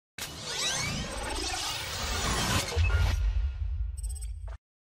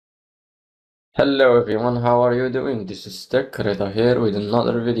Hello everyone, how are you doing? This is Tech Reda here with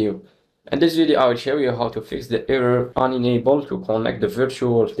another video. In this video I will show you how to fix the error unable to connect the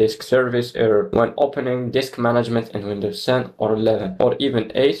virtual disk service error when opening disk management in Windows 10 or 11 or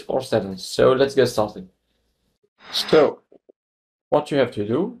even 8 or 7. So let's get started. So what you have to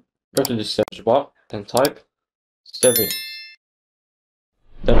do, go to the search bar, then type services.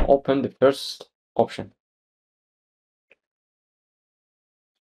 Then open the first option.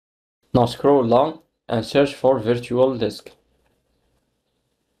 Now scroll down and search for virtual disk.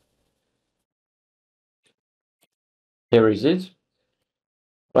 Here is it.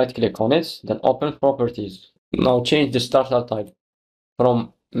 Right click on it, then open properties. Now change the startup type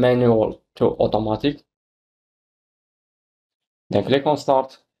from manual to automatic. Then click on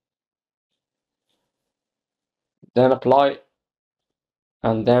start. Then apply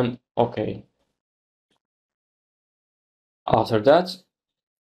and then OK. After that,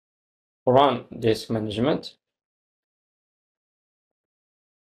 run disk management.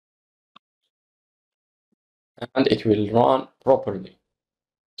 And it will run properly.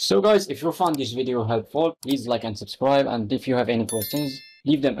 So guys, if you found this video helpful, please like and subscribe, and if you have any questions,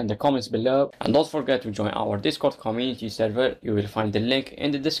 leave them in the comments below, and don't forget to join our Discord community server. You will find the link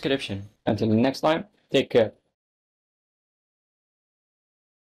in the description. Until next time, take care.